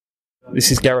This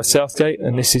is Gareth Southgate,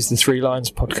 and this is the Three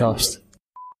Lions podcast.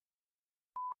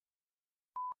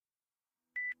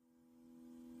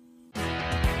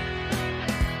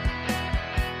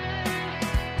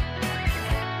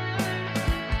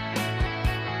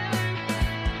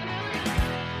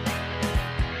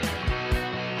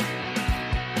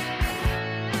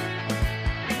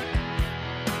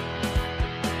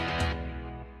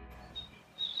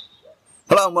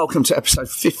 Hello and welcome to episode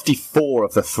 54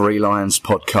 of the Three Lions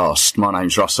podcast. My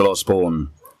name's Russell Osborne.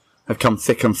 I've come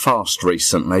thick and fast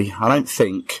recently. I don't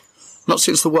think, not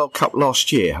since the World Cup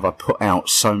last year, have I put out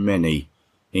so many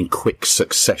in quick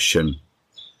succession.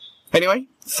 Anyway,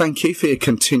 thank you for your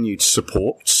continued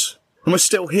support. And we're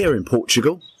still here in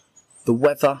Portugal. The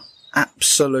weather,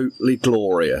 absolutely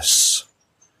glorious.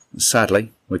 And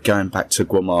sadly, we're going back to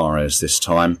Guimarães this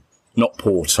time, not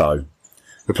Porto.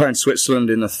 We're playing Switzerland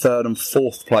in the third and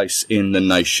fourth place in the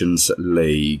Nations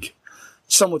League.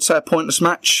 Some would say a pointless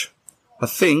match. I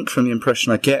think, from the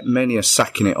impression I get, many are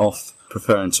sacking it off,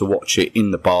 preferring to watch it in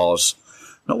the bars,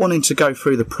 not wanting to go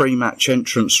through the pre-match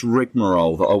entrance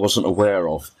rigmarole that I wasn't aware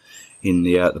of in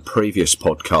the previous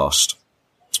podcast,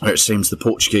 where it seems the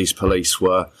Portuguese police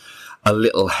were a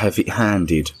little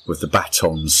heavy-handed with the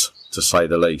batons, to say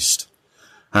the least.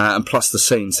 And plus the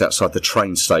scenes outside the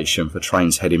train station for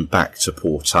trains heading back to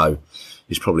Porto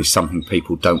is probably something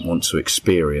people don't want to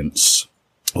experience.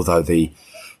 Although it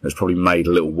was probably made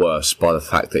a little worse by the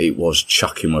fact that it was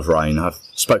chucking with rain. I've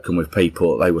spoken with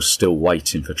people that they were still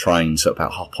waiting for trains at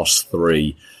about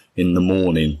 3:30 in the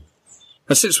morning.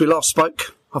 And since we last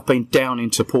spoke, I've been down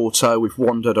into Porto, we've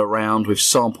wandered around, we've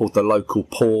sampled the local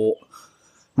port,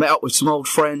 met up with some old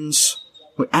friends.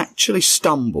 We actually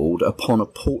stumbled upon a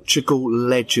Portugal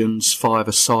Legends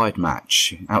five-a-side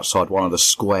match outside one of the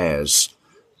squares.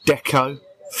 Deco,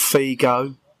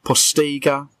 Figo,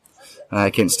 Postiga,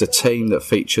 against a team that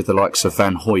featured the likes of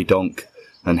Van Hooijdonk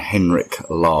and Henrik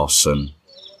Larsson.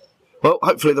 Well,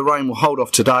 hopefully the rain will hold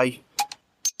off today.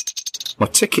 My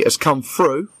ticket has come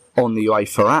through on the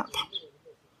UEFA app.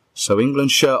 So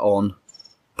England shirt on,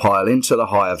 pile into the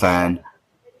hire van,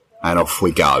 and off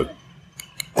we go.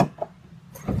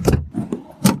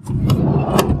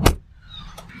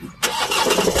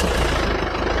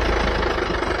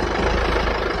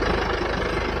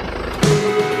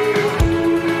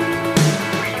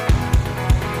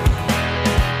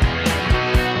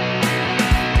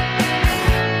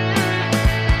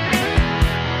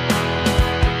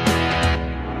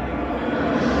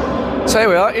 So here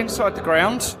we are, inside the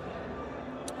ground,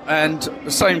 and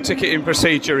the same ticketing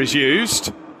procedure is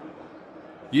used,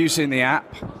 using the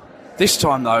app. This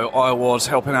time, though, I was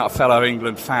helping out a fellow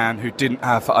England fan who didn't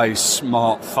have a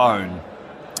smartphone.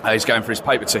 He's going for his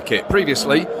paper ticket.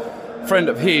 Previously, a friend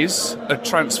of his had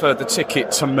transferred the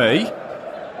ticket to me,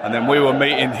 and then we were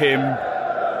meeting him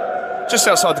just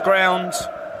outside the ground,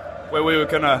 where we were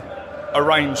going to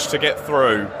arrange to get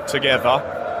through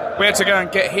together. We had to go and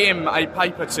get him a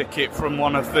paper ticket from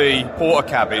one of the porter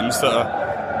cabins that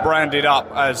are branded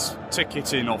up as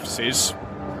ticketing offices.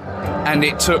 And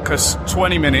it took us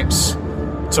 20 minutes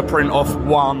to print off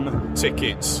one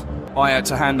ticket. I had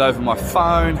to hand over my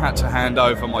phone, had to hand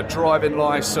over my driving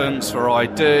licence for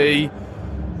ID.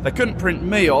 They couldn't print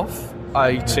me off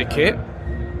a ticket,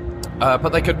 but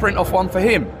they could print off one for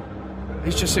him.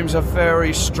 It just seems a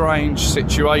very strange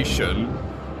situation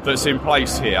that's in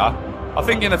place here. I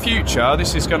think in the future,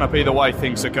 this is going to be the way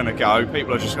things are going to go.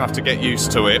 People are just going to have to get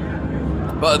used to it.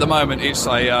 But at the moment, it's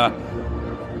got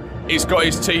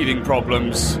its teething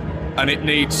problems, and it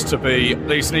needs to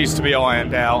be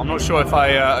ironed out. I'm not sure if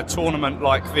a tournament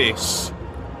like this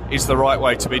is the right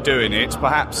way to be doing it.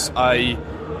 Perhaps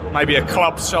maybe a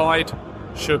club side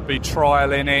should be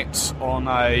trialling it on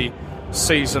a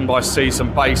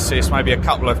season-by-season basis, maybe a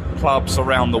couple of clubs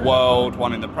around the world,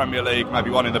 one in the Premier League, maybe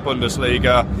one in the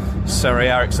Bundesliga, Serie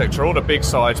A, etc., all the big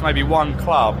sides. Maybe one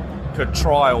club could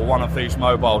trial one of these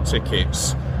mobile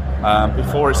tickets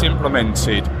before it's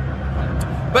implemented.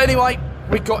 But anyway,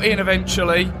 we got in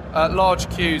eventually. Large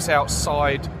queues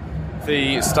outside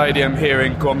the stadium here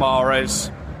in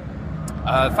Guimarães.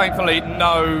 Thankfully,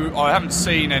 I haven't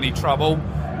seen any trouble.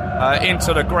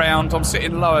 Into the ground, I'm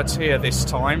sitting lower tier this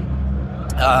time.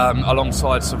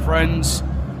 Alongside some friends.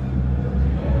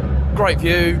 Great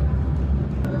view,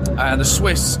 and the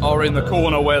Swiss are in the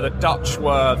corner where the Dutch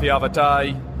were the other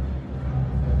day.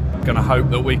 I'm going to hope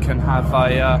that we can have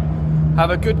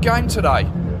a good game today.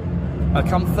 I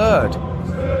come third.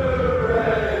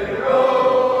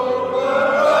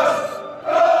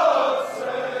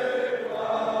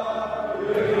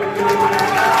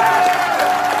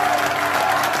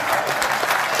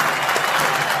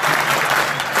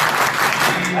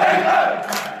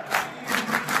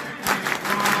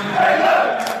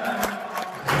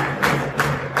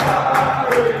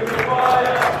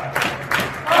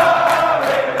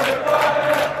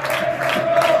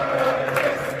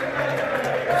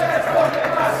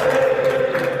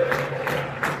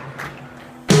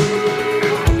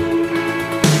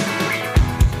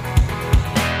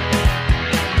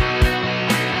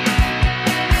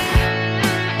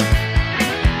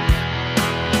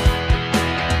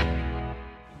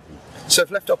 So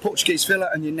we've left our Portuguese villa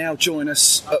and you now join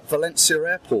us at Valencia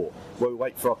Airport, where we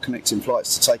wait for our connecting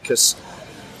flights to take us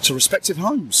to respective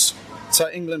homes. So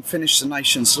England finished the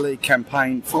Nations League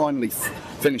campaign, finally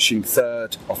finishing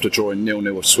third after drawing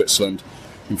 0-0 with Switzerland,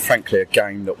 and frankly a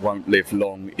game that won't live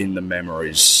long in the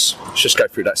memories. Let's just go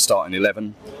through that starting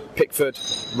 11. Pickford,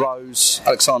 Rose,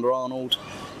 Alexander-Arnold,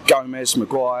 Gomez,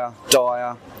 Maguire,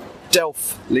 Dyer,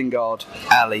 Delph, Lingard,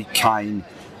 Ali, Kane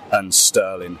and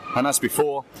Sterling. And as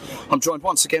before, I'm joined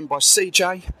once again by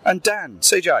CJ and Dan.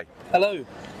 CJ. Hello.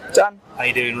 Dan. How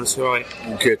you doing, Russ? All right?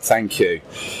 Good, thank you.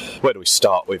 Where do we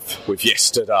start with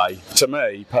yesterday? To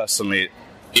me, personally,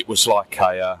 it was like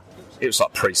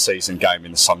pre-season game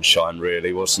in the sunshine,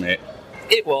 really, wasn't it?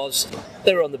 It was.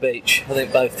 They were on the beach. I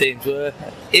think both teams were.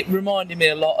 It reminded me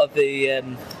a lot of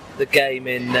the game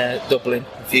in Dublin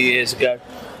a few years ago,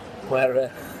 where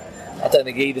I don't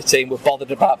think either team were bothered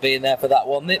about being there for that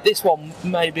one. This one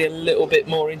may be a little bit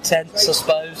more intense, I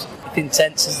suppose, if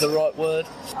intense is the right word.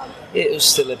 It was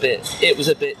still a bit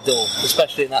dull,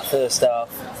 especially in that first half.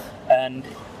 And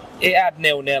it had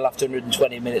 0-0 after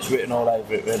 120 minutes written all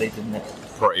over it, really, didn't it?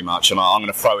 Pretty much, and I'm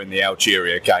going to throw in the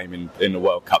Algeria game in the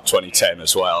World Cup 2010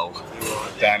 as well.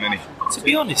 Dan, to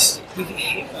be honest,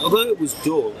 although it was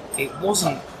dull, it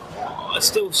wasn't. I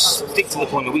still stick to the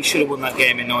point that we should have won that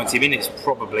game in 90 minutes,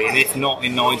 probably, and if not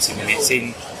in 90 minutes,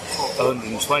 in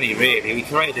 120, really. We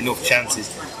created enough chances.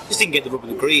 Just didn't get the rub of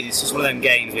the green. It's just one of them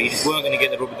games where you just weren't going to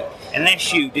get the rub of the...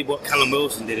 Unless you did what Callum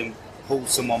Wilson did and pulled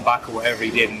someone back or whatever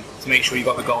he did to make sure you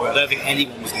got the goal. I don't think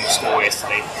anyone was going to score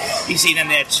yesterday. You see them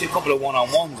there, a couple of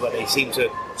one-on-ones where they seem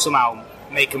to somehow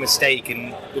make a mistake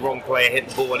and the wrong player hit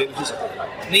the ball. It was just...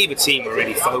 Neither team were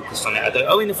really focused on it.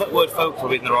 I mean, the word focus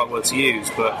probably isn't the right word to use,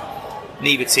 but...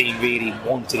 Neither team really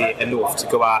wanted it enough to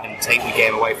go out and take the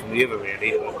game away from the other,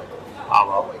 really. Oh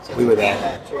well, we were there.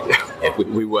 Yeah,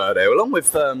 we were there, along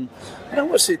with,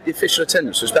 what's the official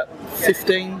attendance? It was about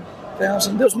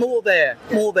 15,000. There was more there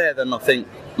than I think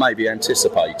maybe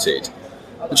anticipated.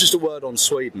 And just a word on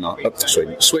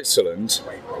Switzerland.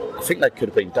 I think they could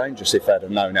have been dangerous if they'd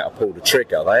have known how to pull the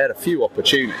trigger. They had a few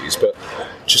opportunities, but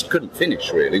just couldn't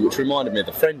finish, really, which reminded me of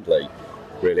the friendly,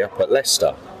 really, up at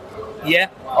Leicester. Yeah,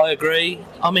 I agree.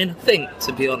 I mean, I think,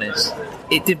 to be honest,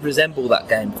 it did resemble that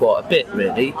game quite a bit,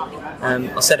 really.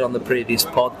 I said on the previous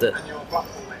pod that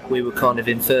we were kind of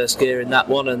in first gear in that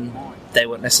one and they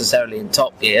weren't necessarily in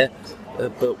top gear,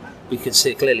 but we could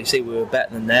clearly see we were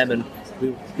better than them and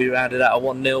we rounded out a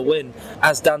 1-0 win.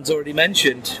 As Dan's already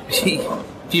mentioned,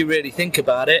 if you really think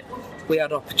about it, we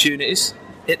had opportunities,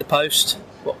 hit the post,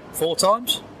 4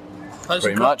 times?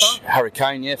 Pretty much. Harry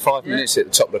Kane, 5 minutes at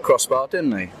the top of the crossbar,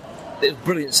 didn't he? It was a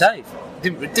brilliant save.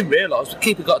 Didn't realise the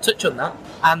keeper got a touch on that.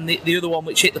 And the other one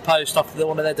which hit the post off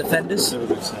one of their defenders.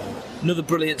 Another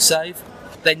brilliant save.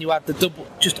 Then you had the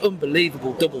just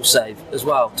unbelievable double save as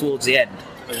well towards the end.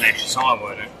 It was an extra time,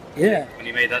 wasn't it? Yeah. When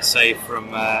he made that save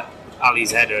from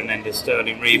Ali's header and then the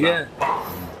Sterling rebound.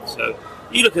 Yeah. So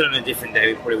you look at it on a different day,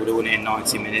 we probably would have won it in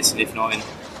 90 minutes and if not in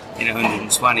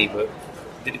 120. But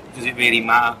does it really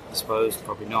matter? I suppose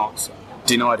probably not. So.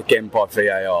 Denied again by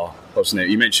VAR, wasn't it?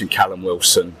 You mentioned Callum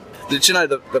Wilson. Did you know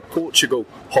the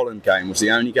Portugal-Holland game was the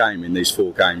only game in these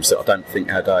 4 games that I don't think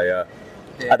had a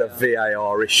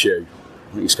VAR issue? I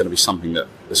think it's going to be something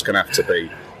that's going to have to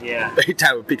be. Yeah.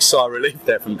 Down a big sigh of relief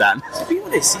there from Dan. To be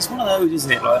honest, it's one of those,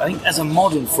 isn't it? Like, I think as a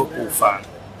modern football fan,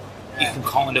 you can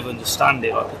kind of understand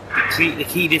it. Like the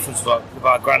key difference with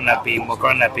our granddad being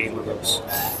with us.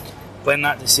 When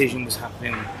that decision was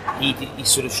happening, he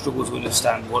sort of struggled to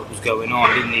understand what was going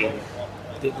on, didn't he?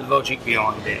 The logic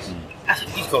behind it.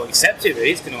 He's got to accept it,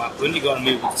 it's going to happen. You've got to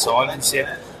move with the times and see it.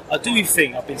 I do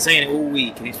think, I've been saying it all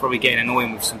week, and it's probably getting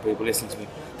annoying with some people listening to me,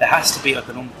 there has to be like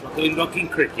in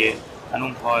cricket, an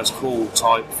umpire's call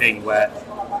type thing where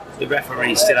the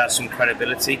referee still has some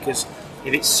credibility, because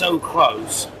if it's so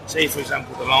close, say for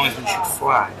example the linesman should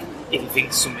flag if he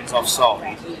thinks something's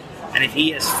offside, and if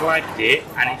he has flagged it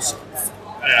and it's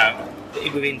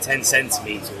within 10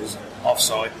 centimetres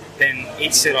offside, then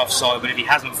it's still offside. But if he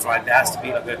hasn't flagged, there has to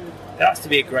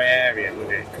be a grey area with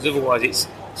it, because otherwise it's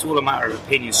all a matter of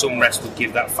opinion. Some refs would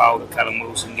give that foul that Callum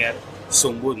Wilson get,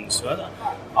 some wouldn't. So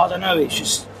I don't know. It's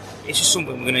just it's just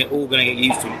something we're all going to get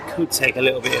used to. And it could take a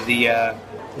little bit of the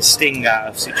sting out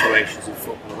of situations in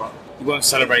football. Like, you won't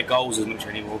celebrate goals as much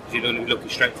anymore because you're going to be looking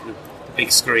straight to the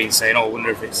big screen saying, "Oh, I wonder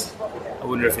if it's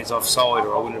offside,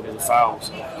 or I wonder if it's a foul."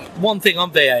 So. One thing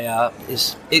on VAR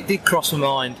is it did cross my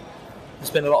mind. There's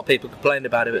been a lot of people complaining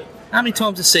about it, but how many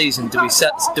times a season do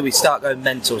we start going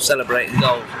mental celebrating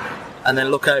goals and then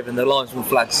look over and the linesman's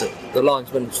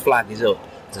flag is up?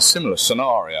 It's a similar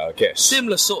scenario, I guess.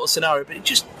 Similar sort of scenario, but it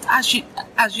just, as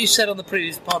you said on the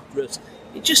previous podcast,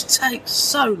 it just takes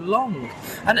so long.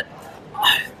 And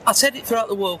I said it throughout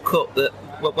the World Cup that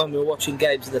when we were watching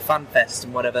games in the Fan Fest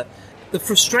and whatever, the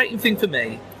frustrating thing for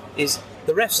me is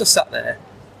the refs are sat there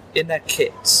in their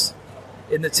kits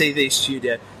in the TV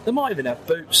studio. They might even have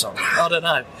boots on. I don't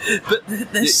know. But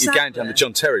you're going down the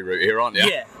John Terry route here, aren't you?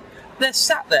 Yeah. They're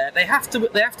sat there. They have to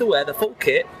wear the full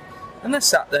kit, and they're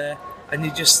sat there, and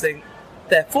you just think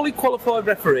they're fully qualified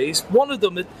referees. One of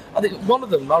them,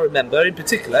 I remember in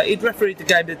particular, he'd refereed the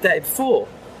game the day before.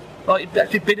 Like he'd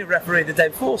actually been a referee the day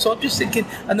before. So I'm just thinking,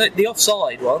 and the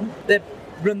offside one, they'd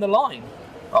run the line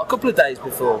a couple of days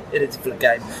before in a different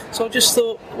game. So I just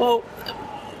thought, well,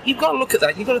 you've got to look at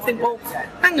that. You've got to think, well,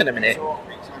 hang on a minute.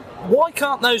 Why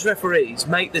can't those referees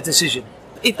make the decision?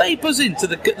 If they buzz into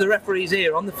the referee's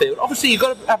ear on the field, obviously you've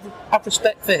got to have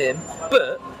respect for him,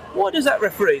 but why does that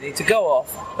referee need to go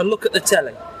off and look at the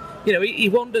telly? You know, he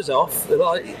wanders off,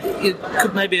 like, it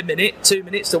could maybe a minute, 2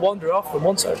 minutes to wander off from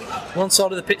one side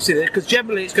of the pitch to the other, because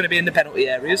generally it's going to be in the penalty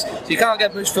areas, so you can't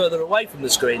get much further away from the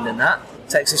screen than that.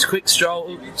 Takes this quick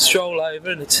stroll over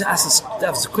and has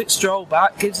a quick stroll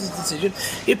back, gives his decision.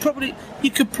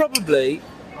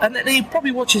 And then he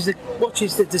probably watches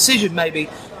the decision maybe,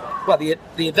 well, the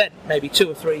event maybe 2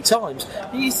 or 3 times.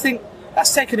 And you think,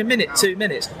 that's taken a minute, 2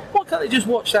 minutes. Why can't they just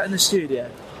watch that in the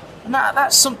studio? And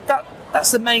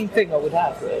that's the main thing I would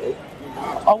have, really.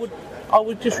 I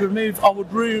would just remove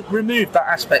that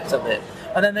aspect of it,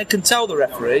 and then they can tell the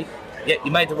referee, yeah,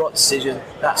 you made the right decision.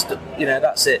 That's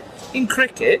it. In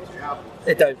cricket,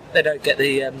 they don't get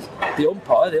the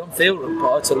umpire, the on-field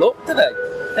umpire, to look, do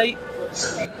they?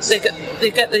 They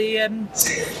get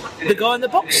the guy in the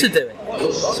box to do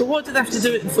it. So why do they have to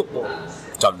do it in football?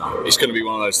 Don't know. It's going to be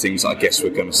one of those things I guess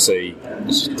we're going to see,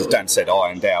 as Dan said,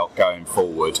 ironed out going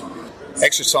forward.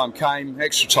 Extra time came,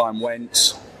 extra time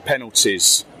went,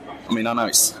 penalties. I mean, I know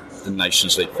it's the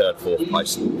Nations League third, fourth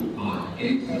place.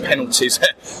 Penalties,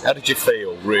 how did you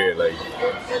feel, really?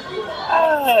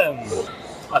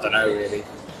 I don't know, really.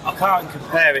 I can't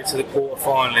compare it to the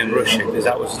quarter-final in Russia, because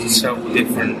that was a so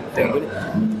different thing. But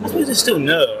I suppose there's still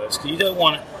nerves, because you don't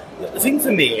want to... The thing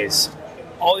for me is,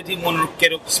 I didn't want to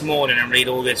get up this morning and read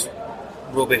all this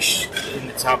rubbish in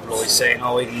the tabloids saying,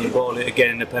 oh, England ball it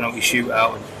again in the penalty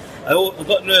shootout. And I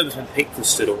got nervous when Pickford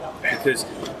stood up, because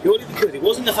it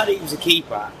wasn't the fact that he was a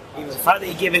keeper, it was the fact that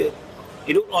he gave it...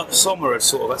 It looked like Sommer had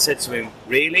sort of said to him,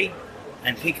 really?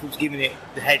 And Pickford was giving it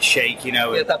the head shake, you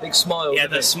know. Yeah, that big smile. Yeah,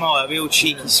 that smile, a real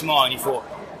cheeky smile. And you thought,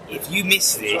 if you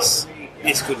miss this,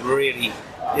 this could really,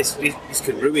 this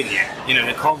could ruin you. You know,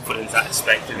 the confidence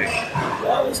aspect of it.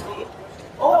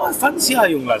 I fancy our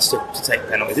young lads to take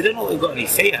penalties. They don't know they've got any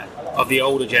fear of the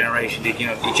older generation. You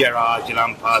know, the Gerrards, the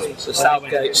Lampards, the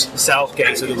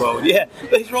Southgates of the world. Yeah,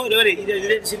 but it's right, don't it? You know, they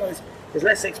don't seem like there's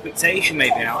less expectation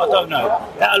maybe now. I don't know.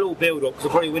 That'll all build up, because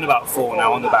we'll probably win about 4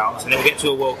 now on the bounce, and then we'll get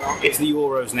to the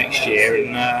Euros next year,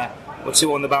 and we're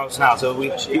 2 on the bounce now. So the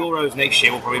Euros next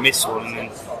year we'll probably miss one, and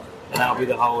then that'll be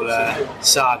the whole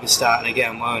saga starting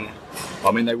again, won't it?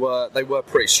 I mean, they were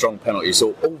pretty strong penalties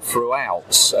all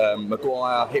throughout.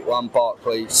 Maguire hit one,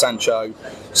 Barkley, Sancho,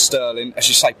 Sterling, as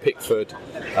you say, Pickford,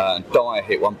 and Dyer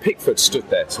hit one. Pickford stood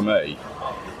there to me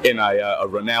in a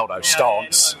Ronaldo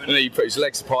stance, and he put his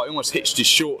legs apart. He almost hitched his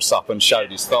shorts up and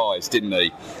showed his thighs, didn't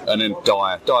he? And then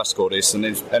Dyer scored this, and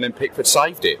then Pickford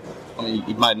saved it. I mean,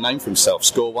 he made a name for himself.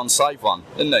 Score one, save one,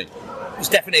 didn't he? It was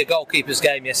definitely a goalkeeper's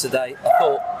game yesterday. I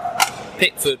thought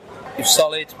Pickford was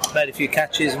solid, made a few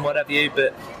catches and what have you,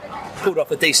 but pulled off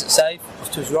a decent save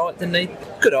to his right, didn't he?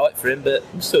 Good height for him, but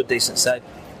still a decent save.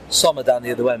 Sommer down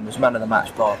the other end was man of the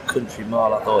match by a country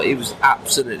mile. I thought he was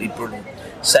absolutely brilliant.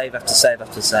 Save after save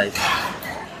after save.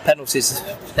 Penalties,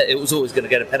 it was always going to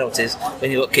go to penalties when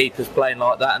you got keepers playing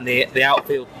like that, and the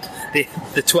outfield,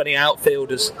 the 20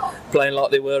 outfielders playing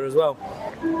like they were as well.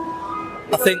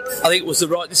 I think it was the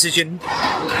right decision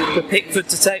for Pickford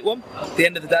to take one. At the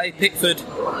end of the day, Pickford,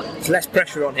 there's less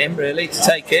pressure on him really to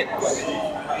take it.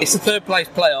 It's the third place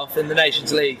playoff in the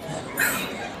Nations League.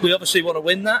 We obviously want to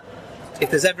win that. If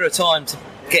there's ever a time to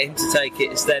get him to take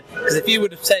it, it's then. Because if you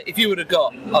would have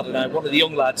got, I don't know, one of the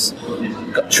young lads,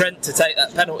 got Trent to take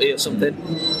that penalty or something,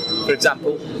 for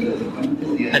example,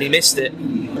 and he missed it,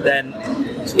 then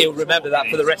he'll remember that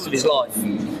for the rest of his life.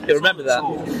 He'll remember that,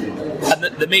 and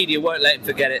the media won't let him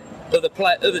forget it.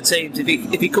 Other teams,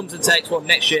 if he comes and takes one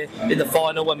next year in the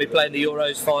final, when we play in the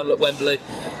Euros final at Wembley,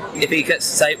 if he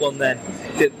gets to take one, then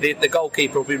the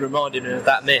goalkeeper will be reminding him of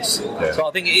that miss. Yeah. So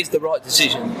I think it is the right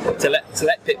decision to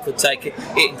let Pickford take it.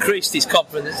 It increased his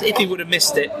confidence. If he would have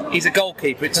missed it, he's a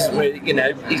goalkeeper. It doesn't really,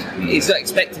 he's not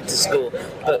expected to score,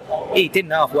 but he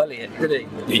didn't half well it, did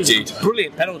he? He did.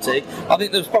 Brilliant penalty. I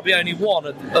think there was probably only one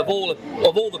of all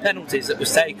the penalties that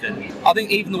was taken. I think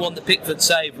even the one that Pickford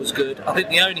saved was good. I think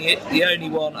the only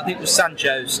one, I think, was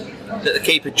Sancho's that the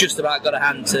keeper just about got a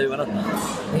hand to, and I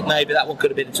think maybe that one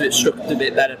could have been struck a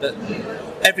bit better, but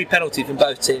every penalty from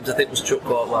both teams I think was struck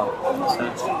quite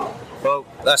well. So. Well,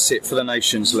 that's it for the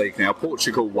Nations League now.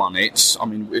 Portugal won it. I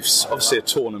mean, it's obviously a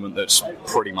tournament that's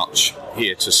pretty much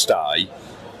here to stay.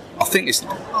 I think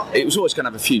it was always going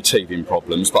to have a few teething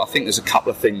problems, but I think there's a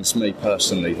couple of things, me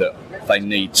personally, that they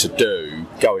need to do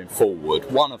going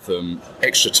forward. One of them,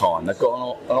 extra time. They've got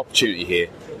an opportunity here.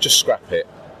 Just scrap it.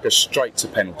 Go straight to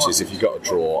penalties if you've got a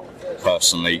draw.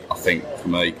 Personally, I think, for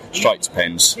me, straight to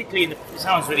pens. Particularly, it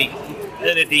sounds really, I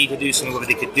don't know if they could do something, whether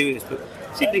they could do this, but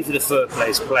particularly for the third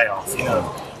place playoff,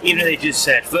 even if they just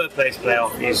said third place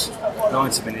playoff is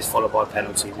 90 minutes followed by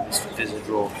penalties if there's a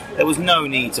draw. There was no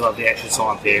need to have the extra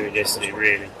time period yesterday,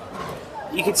 really.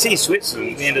 You could see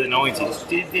Switzerland at the end of the 90s.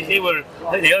 They were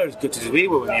as good as we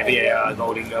were when the VAR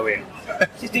goal didn't go in.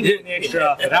 Just didn't get the extra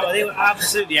half an hour. They were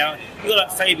absolutely out. You got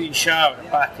that Fabian Schär at the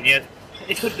back, and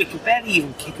they could barely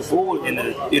even kick a ball in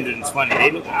the 120.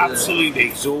 They looked absolutely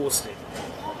exhausted.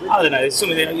 I don't know, there's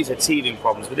something they use teething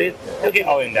problems, but they'll get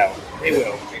ironed out. They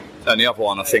will. And the other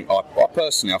one, I think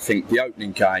the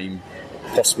opening game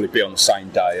possibly be on the same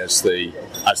day as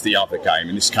the other game.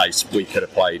 In this case, we could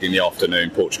have played in the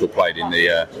afternoon. Portugal played in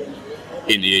the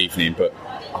evening, but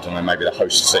I don't know. Maybe the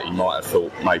host city might have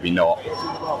thought maybe not.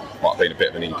 Might have been a bit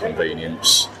of an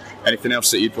inconvenience. Anything else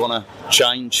that you'd want to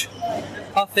change?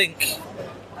 I think,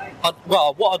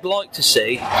 what I'd like to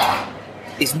see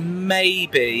is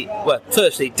maybe,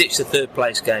 firstly, ditch the third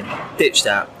place game, ditch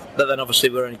that. But then obviously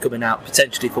we're only coming out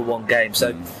potentially for one game,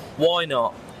 so why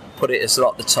not put it as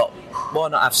like the top? Why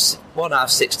not have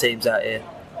 6 teams out here?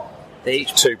 They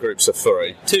each 2 groups of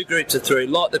 3. 2 groups of 3,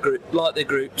 like the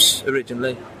groups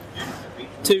originally.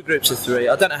 2 groups of 3.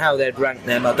 I don't know how they'd rank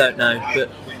them. I don't know, but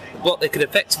what they could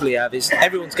effectively have is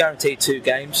everyone's guaranteed 2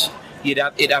 games. You'd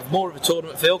have more of a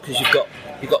tournament feel because you've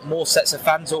got more sets of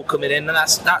fans all coming in, and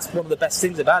that's one of the best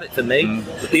things about it for me.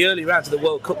 But the early rounds of the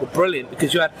World Cup were brilliant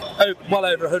because you had well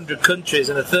over 100 countries,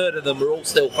 and a third of them were all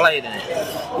still playing in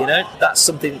it. That's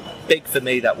something big for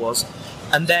me. That was,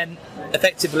 and then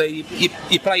effectively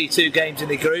you play your 2 games in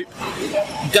the group.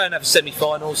 You don't have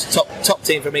semi-finals. Top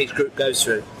team from each group goes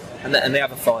through, and they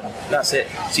have a final. That's it.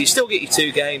 So you still get your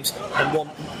 2 games and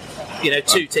one.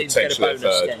 2 teams get a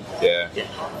bonus game. Yeah.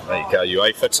 There you go,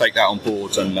 UEFA. Take that on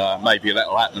board, and maybe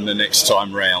that'll happen the next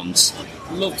time round.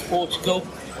 Loved Portugal.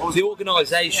 The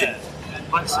organisation,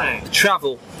 the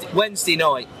travel. Wednesday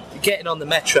night, getting on the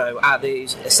metro at the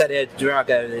Estadio de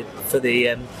Dragão for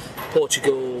the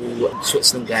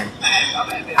Portugal-Switzerland game.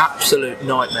 Absolute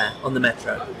nightmare on the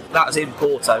metro. That was in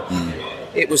Porto.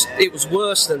 It was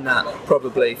worse than that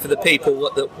probably for the people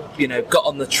that got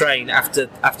on the train after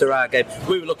our game.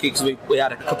 We were lucky because we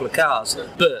had a couple of cars,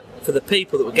 but for the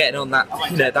people that were getting on that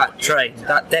that train,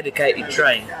 that dedicated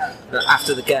train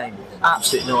after the game,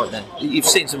 absolute nightmare. You've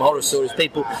seen some horror stories.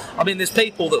 There's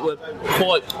people that were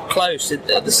quite close at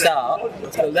the start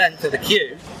to the length of the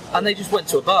queue, and they just went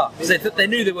to a bar because they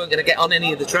knew they weren't going to get on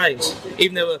any of the trains,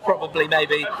 even though they were probably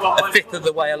maybe a fifth of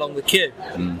the way along the queue.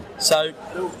 So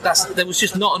there was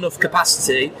just not enough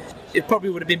capacity. It probably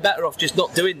would have been better off just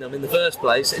not doing them in the first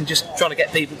place and just trying to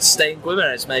get people to stay in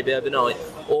Guimarães maybe overnight,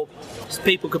 or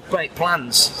people could make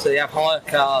plans so they have hire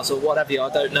cars or whatever. I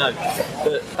don't know,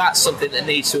 but that's something that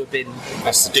needs to have been.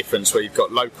 That's the difference where you've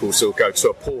got locals who'll go to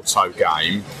a Porto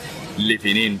game,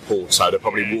 living in Porto, they'll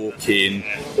probably walk in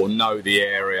or know the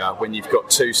area. When you've got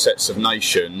 2 sets of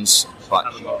nations,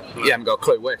 you haven't got a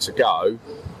clue where to go.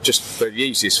 Just the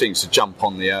easiest thing is to jump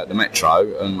on the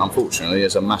metro, and unfortunately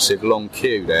there's a massive long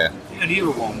queue there. And the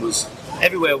other one was,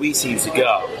 everywhere we seem to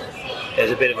go,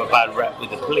 there's a bit of a bad rep with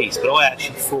the police, but I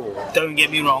actually thought, don't get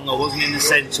me wrong, I wasn't in the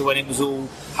centre when it was all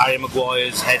Harry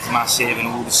Maguire's Head's Massive and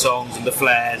all the songs and the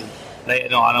flares late at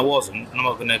night, and I wasn't, and I'm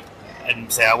not going to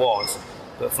say I was,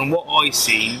 but from what I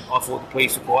seen, I thought the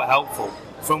police were quite helpful.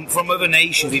 From other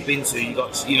nations we've been to,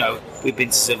 we've been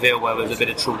to Seville where there was a bit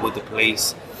of trouble with the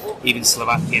police. Even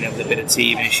Slovakia, there was a bit of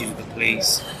teething issues with the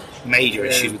police, major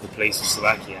issues with the police in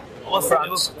Slovakia.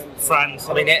 France.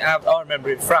 I mean, I remember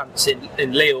in France,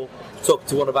 in Lille, talking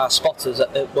to one of our spotters,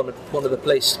 one of the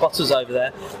police spotters over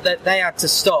there, that they had to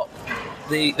stop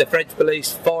the French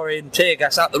police firing tear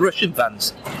gas at the Russian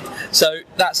fans. So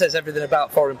that says everything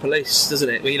about foreign police, doesn't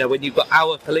it? You know, when you've got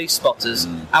our police spotters,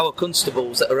 our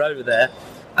constables that are over there,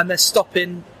 and they're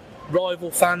stopping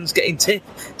rival fans getting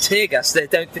tear gas. They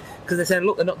don't, because they're saying,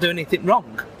 look, they're not doing anything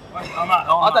wrong.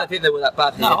 I don't think they were that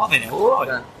bad. No, I think they're all right.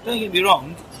 Yeah. Don't get me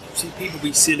wrong. See, people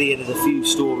be silly and there's a few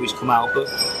stories come out, but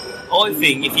I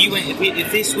think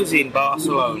if this was in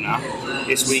Barcelona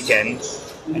this weekend,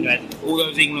 and you had all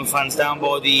those England fans down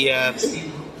by the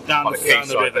down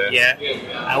the river,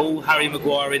 and all Harry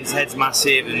Maguire's heads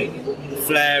massive and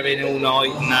flaring all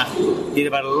night, and that, you'd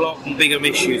have had a lot bigger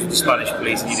issues with the Spanish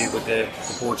police than you did with the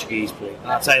Portuguese police.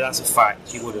 And I'd say that's a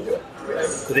fact. You would have,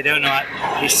 because they don't know.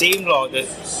 It seemed like that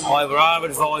either our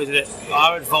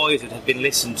advisor had been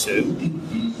listened to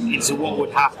into what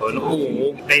would happen,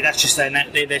 or that's just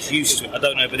they're just used to it. I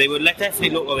don't know, but they would definitely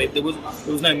look like there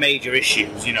was no major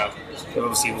issues. You know, there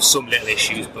obviously was some little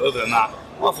issues, but other than that,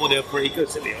 I thought they were pretty good,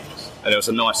 to be honest. And there was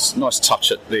a nice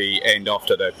touch at the end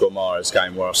after the Guimarães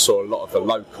game where I saw a lot of the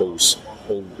locals,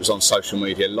 all was on social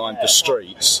media, lined the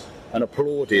streets and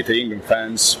applauded the England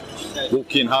fans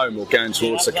walking home or going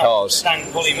towards the cars. Stan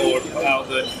Collymore put out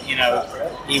that, you know,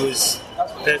 he was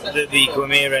the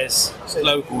Guimarães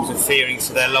locals are fearing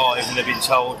for their lives, and they've been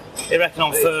told, they reckon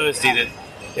on Thursday that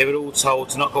they were all told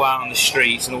to not go out on the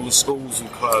streets and all the schools were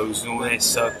closed and all this,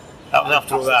 so that was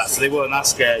after all that, so they weren't that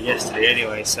scared yesterday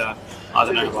anyway, so I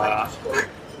don't know about that.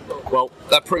 Well,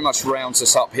 that pretty much rounds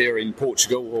us up here in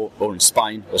Portugal, or in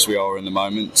Spain, as we are in the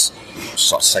moment.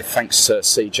 Just like to say thanks to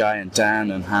CJ and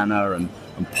Dan and Hannah and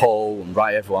Paul and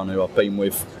Ray, everyone who I've been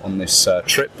with on this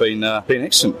trip. Been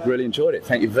excellent, really enjoyed it.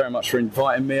 Thank you very much for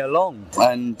inviting me along.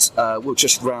 And we'll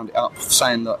just round it up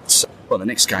saying that, well, the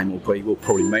next game we'll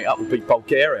probably meet up will be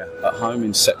Bulgaria at home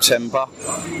in September.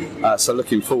 So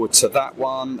looking forward to that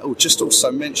one. I'll just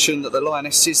also mention that the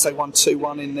Lionesses, they won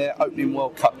 2-1 in their opening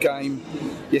World Cup game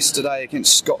yesterday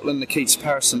against Scotland. Nikita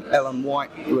Paris and Ellen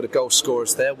White, who were the goal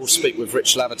scorers there. We'll speak with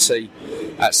Rich Laverty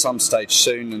at some stage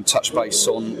soon and touch base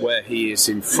on where he is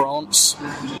in France.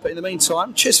 But in the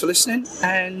meantime, cheers for listening,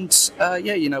 and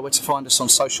you know where to find us on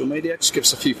social media. Just give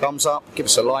us a few thumbs up, give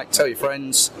us a like, tell your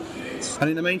friends, and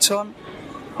in the meantime,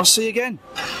 I'll see you again.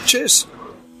 Cheers.